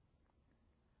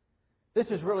 This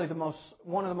is really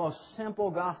one of the most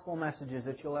simple gospel messages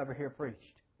that you'll ever hear preached.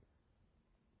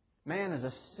 Man is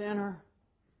a sinner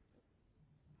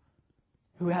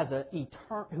who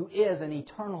is an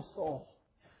eternal soul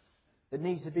that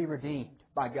needs to be redeemed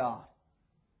by God.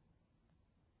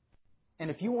 And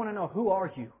if you want to know who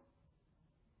are you,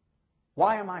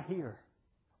 why am I here,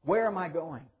 where am I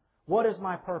going, what is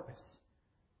my purpose,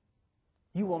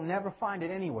 you will never find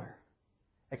it anywhere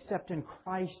except in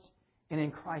Christ and in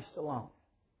Christ alone.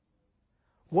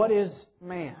 What is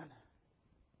man?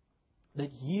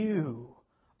 That you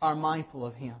are mindful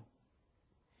of Him.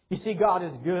 You see, God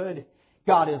is good,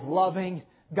 God is loving,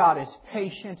 God is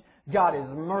patient, God is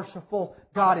merciful,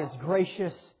 God is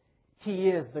gracious. He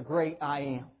is the great I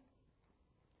am.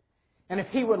 And if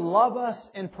He would love us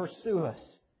and pursue us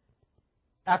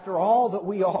after all that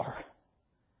we are,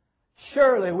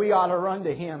 surely we ought to run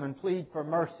to Him and plead for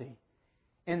mercy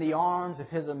in the arms of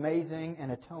His amazing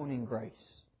and atoning grace.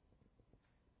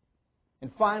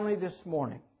 And finally this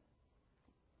morning,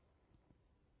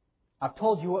 I've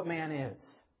told you what man is.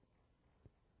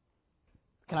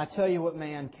 Can I tell you what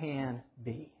man can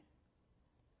be?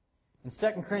 In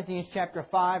 2 Corinthians chapter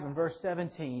 5 and verse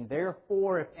 17,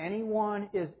 therefore, if anyone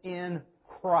is in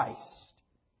Christ,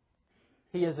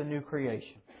 he is a new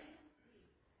creation.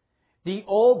 The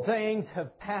old things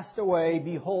have passed away.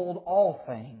 Behold, all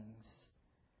things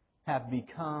have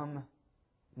become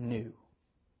new.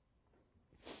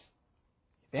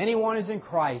 If anyone is in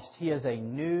Christ, he is a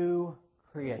new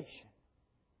creation.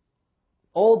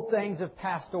 Old things have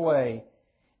passed away,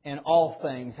 and all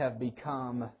things have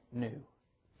become new.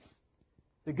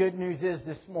 The good news is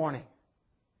this morning,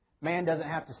 man doesn't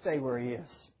have to stay where he is.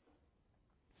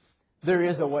 There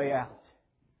is a way out,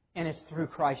 and it's through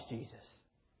Christ Jesus.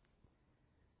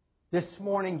 This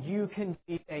morning, you can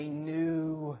be a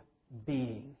new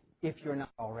being if you're not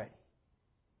already.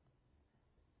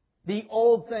 The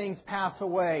old things pass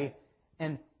away,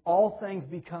 and all things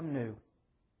become new.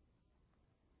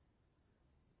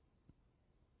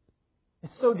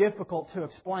 It's so difficult to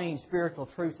explain spiritual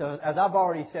truths. As I've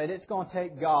already said, it's going to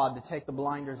take God to take the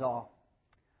blinders off.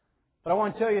 But I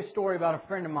want to tell you a story about a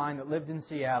friend of mine that lived in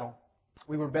Seattle.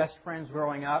 We were best friends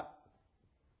growing up.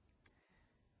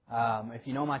 If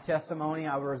you know my testimony,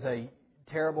 I was a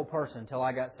terrible person until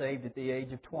I got saved at the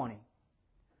age of 20.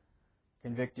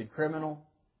 Convicted criminal,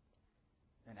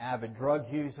 an avid drug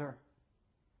user,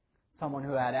 someone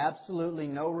who had absolutely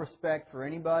no respect for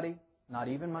anybody, not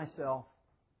even myself.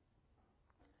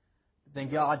 Then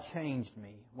God changed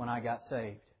me when I got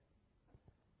saved.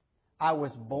 I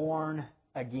was born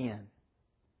again.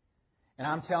 And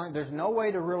I'm telling you, there's no way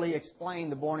to really explain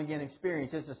the born again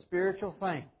experience. It's a spiritual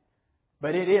thing.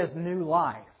 But it is new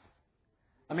life.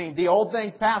 I mean, the old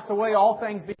things pass away, all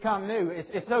things become new.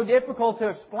 It's so difficult to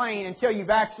explain until you've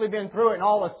actually been through it, and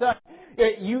all of a sudden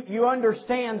you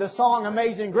understand the song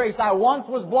Amazing Grace. I once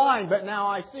was blind, but now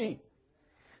I see.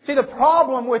 See, the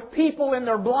problem with people in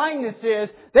their blindness is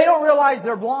they don't realize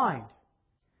they're blind.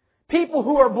 People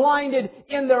who are blinded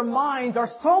in their minds are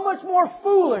so much more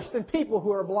foolish than people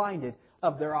who are blinded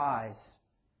of their eyes.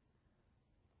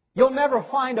 You'll never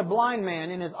find a blind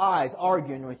man in his eyes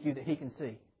arguing with you that he can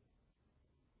see.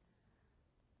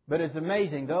 But it's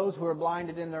amazing, those who are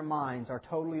blinded in their minds are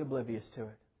totally oblivious to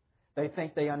it. They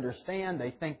think they understand,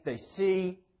 they think they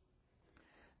see.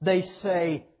 They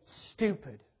say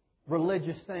stupid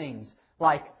religious things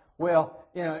like, well,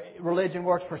 religion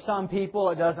works for some people,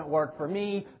 it doesn't work for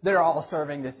me. They're all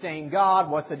serving the same God.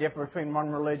 What's the difference between one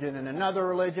religion and another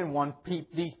religion?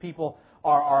 These people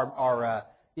are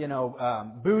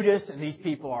Buddhists, and these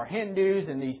people are Hindus,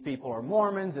 and these people are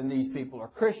Mormons, and these people are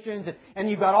Christians. And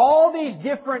you've got all these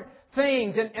different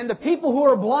things. And the people who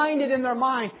are blinded in their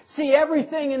mind see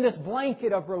everything in this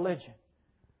blanket of religion.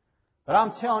 But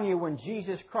I'm telling you, when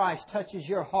Jesus Christ touches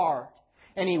your heart,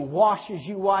 and He washes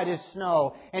you white as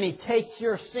snow, and He takes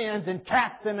your sins and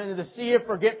casts them into the sea of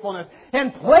forgetfulness,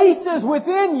 and places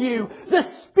within you the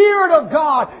Spirit of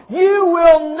God, you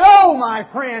will know, my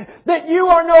friend, that you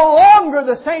are no longer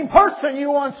the same person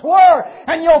you once were,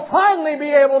 and you'll finally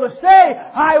be able to say,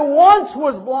 I once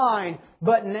was blind,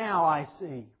 but now I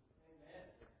see.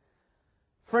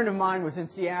 A friend of mine was in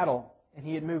Seattle, and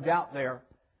he had moved out there.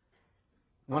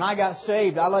 When I got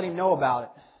saved, I let him know about it.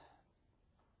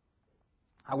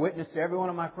 I witnessed to every one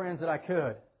of my friends that I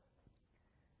could.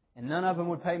 And none of them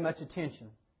would pay much attention.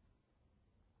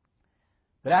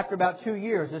 But after about 2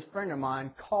 years, this friend of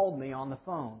mine called me on the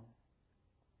phone.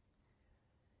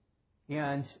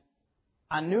 And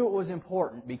I knew it was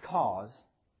important because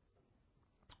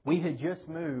we had just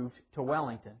moved to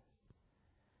Wellington.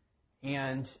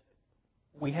 And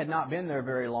we had not been there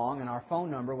very long, and our phone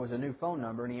number was a new phone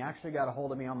number, and he actually got a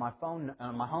hold of me on my phone,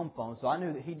 on my home phone, so I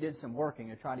knew that he did some working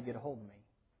to try to get a hold of me.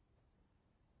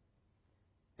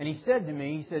 And he said to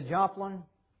me, he said, Joplin,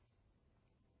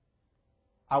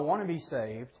 I want to be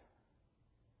saved.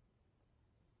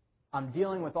 I'm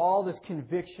dealing with all this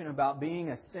conviction about being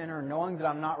a sinner, knowing that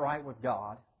I'm not right with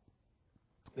God.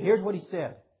 But here's what he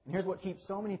said, and here's what keeps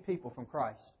so many people from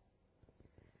Christ.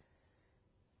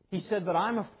 He said, but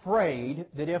I'm afraid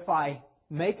that if I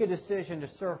make a decision to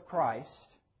serve Christ,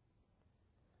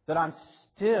 that I'm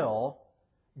still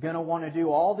going to want to do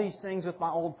all these things with my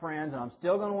old friends, and I'm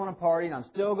still going to want to party, and I'm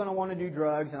still going to want to do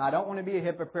drugs, and I don't want to be a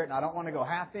hypocrite, and I don't want to go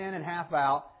half in and half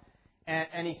out.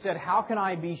 And he said, how can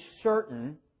I be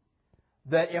certain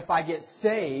that if I get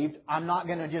saved, I'm not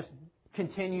going to just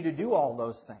continue to do all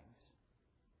those things.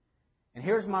 And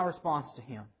here's my response to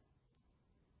him.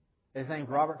 His name's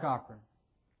Robert Cochran.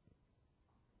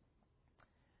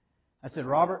 I said,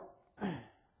 Robert,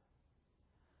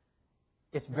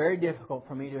 it's very difficult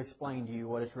for me to explain to you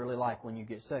what it's really like when you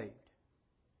get saved.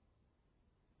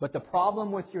 But the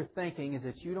problem with your thinking is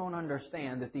that you don't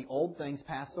understand that the old things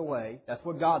pass away. That's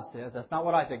what God says. That's not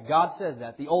what I said. God says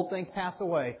that. The old things pass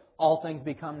away. All things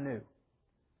become new.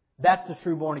 That's the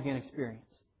true born-again experience.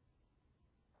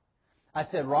 I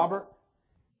said, Robert,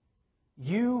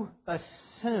 you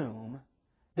assume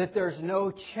that there's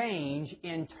no change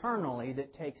internally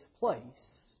that takes place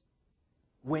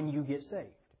when you get saved.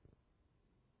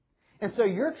 And so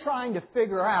you're trying to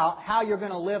figure out how you're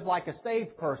going to live like a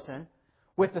saved person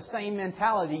with the same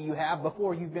mentality you have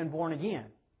before you've been born again.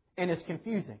 And it's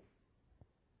confusing.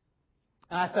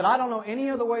 And I said, I don't know any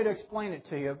other way to explain it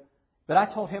to you, but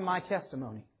I told him my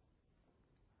testimony.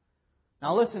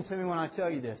 Now listen to me when I tell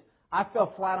you this. I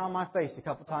fell flat on my face a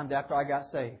couple times after I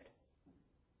got saved.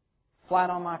 Flat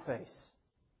on my face.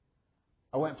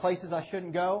 I went places I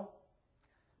shouldn't go.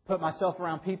 Put myself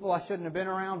around people I shouldn't have been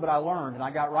around, but I learned and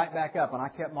I got right back up and I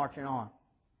kept marching on.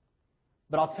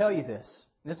 But I'll tell you this.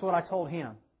 This is what I told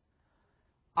him.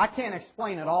 I can't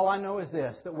explain it. All I know is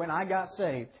this, that when I got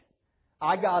saved,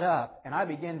 I got up and I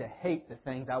began to hate the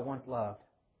things I once loved.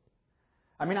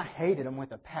 I mean, I hated them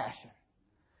with a passion.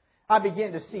 I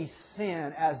began to see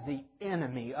sin as the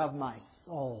enemy of my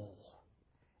soul.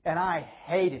 And I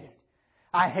hated it.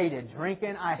 I hated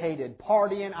drinking. I hated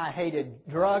partying. I hated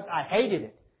drugs. I hated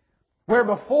it. Where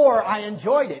before I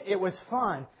enjoyed it. It was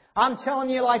fun. I'm telling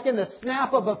you, like in the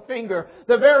snap of a finger,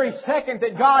 the very second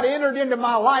that God entered into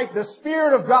my life, the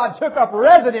Spirit of God took up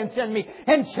residence in me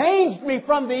and changed me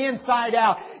from the inside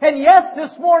out. And yes,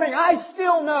 this morning I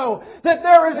still know that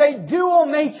there is a dual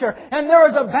nature and there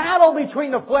is a battle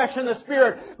between the flesh and the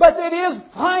Spirit. But it is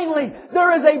finally,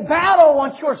 there is a battle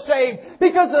once you're saved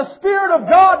because the Spirit of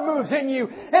God moves in you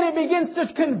and it begins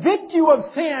to convict you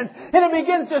of sins and it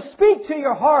begins to speak to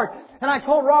your heart. And I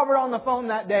told Robert on the phone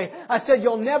that day, I said,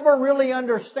 you'll never really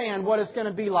understand what it's going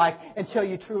to be like until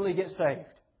you truly get saved.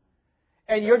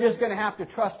 And you're just going to have to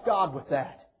trust God with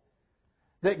that.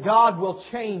 That God will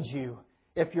change you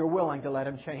if you're willing to let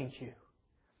Him change you.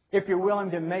 If you're willing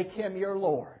to make Him your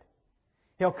Lord.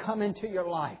 He'll come into your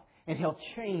life and He'll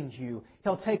change you.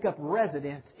 He'll take up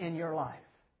residence in your life.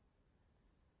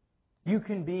 You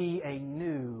can be a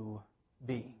new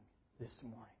being this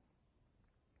morning.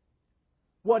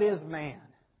 What is man?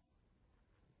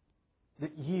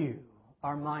 That you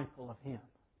are mindful of Him.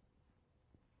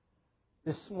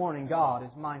 This morning, God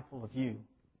is mindful of you.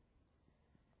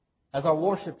 As our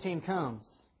worship team comes,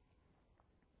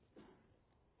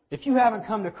 if you haven't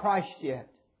come to Christ yet,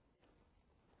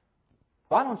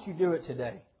 why don't you do it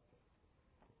today?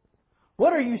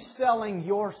 What are you selling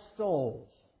your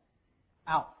soul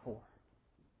out for?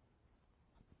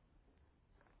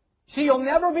 See, you'll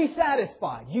never be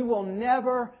satisfied. You will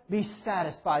never be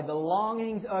satisfied. The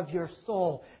longings of your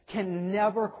soul can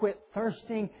never quit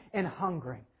thirsting and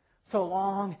hungering so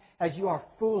long as you are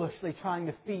foolishly trying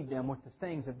to feed them with the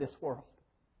things of this world.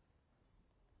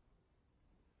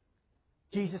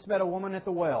 Jesus met a woman at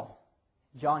the well,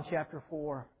 John chapter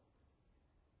 4.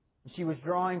 She was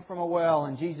drawing from a well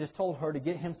and Jesus told her to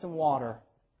get Him some water.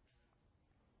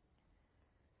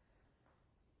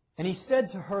 And He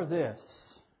said to her this,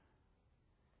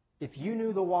 if you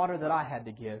knew the water that I had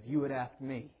to give, you would ask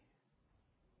me.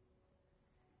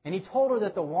 And He told her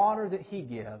that the water that He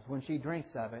gives, when she drinks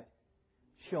of it,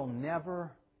 she'll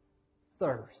never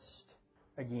thirst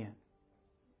again.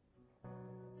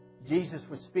 Jesus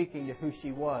was speaking to who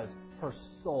she was, her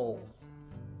soul.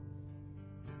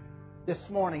 This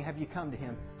morning, have you come to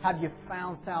Him? Have you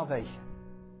found salvation?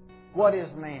 What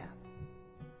is man?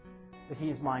 That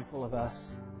He is mindful of us.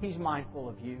 He's mindful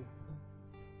of you.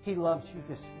 He loves you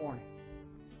this morning.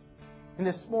 And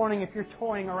this morning, if you're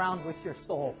toying around with your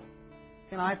soul,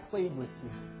 can I plead with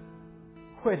you?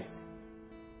 Quit it.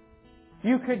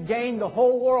 You could gain the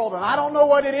whole world, and I don't know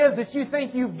what it is that you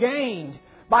think you've gained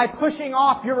by pushing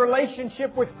off your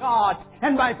relationship with God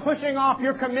and by pushing off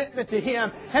your commitment to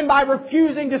Him and by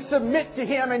refusing to submit to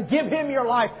Him and give Him your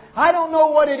life. I don't know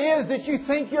what it is that you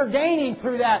think you're gaining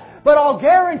through that, but I'll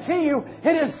guarantee you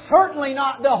it is certainly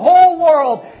not the whole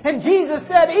world. And Jesus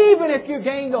said even if you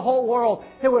gained the whole world,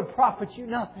 it would profit you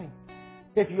nothing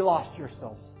if you lost your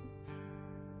soul.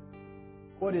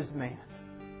 What is man?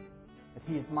 That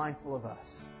He is mindful of us.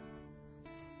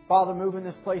 Father, move in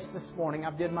this place this morning.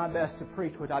 I did my best to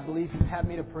preach what I believe You had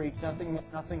me to preach,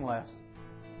 nothing less.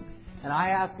 And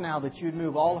I ask now that You'd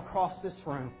move all across this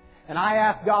room. And I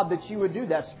ask, God, that You would do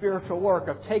that spiritual work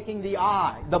of taking the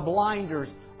blinders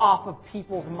off of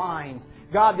people's minds.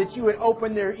 God, that You would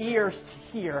open their ears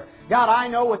to hear. God, I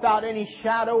know without any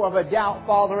shadow of a doubt,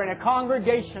 Father, in a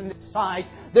congregation this size,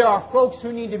 there are folks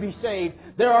who need to be saved.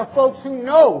 There are folks who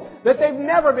know that they've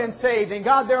never been saved. And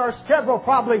God, there are several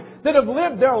probably that have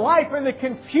lived their life in the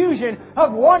confusion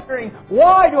of wondering,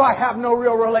 why do I have no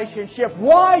real relationship?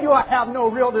 Why do I have no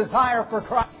real desire for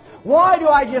Christ? Why do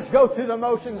I just go through the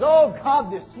motions? Oh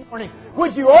God, this morning,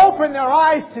 would You open their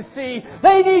eyes to see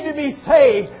they need to be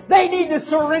saved. They need to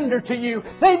surrender to You.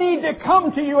 They need to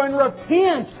come to You and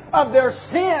repent of their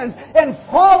sins and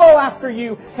follow after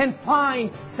You and find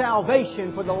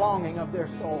salvation for the longing of their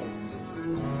souls.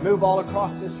 Move all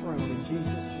across this room in Jesus'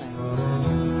 name.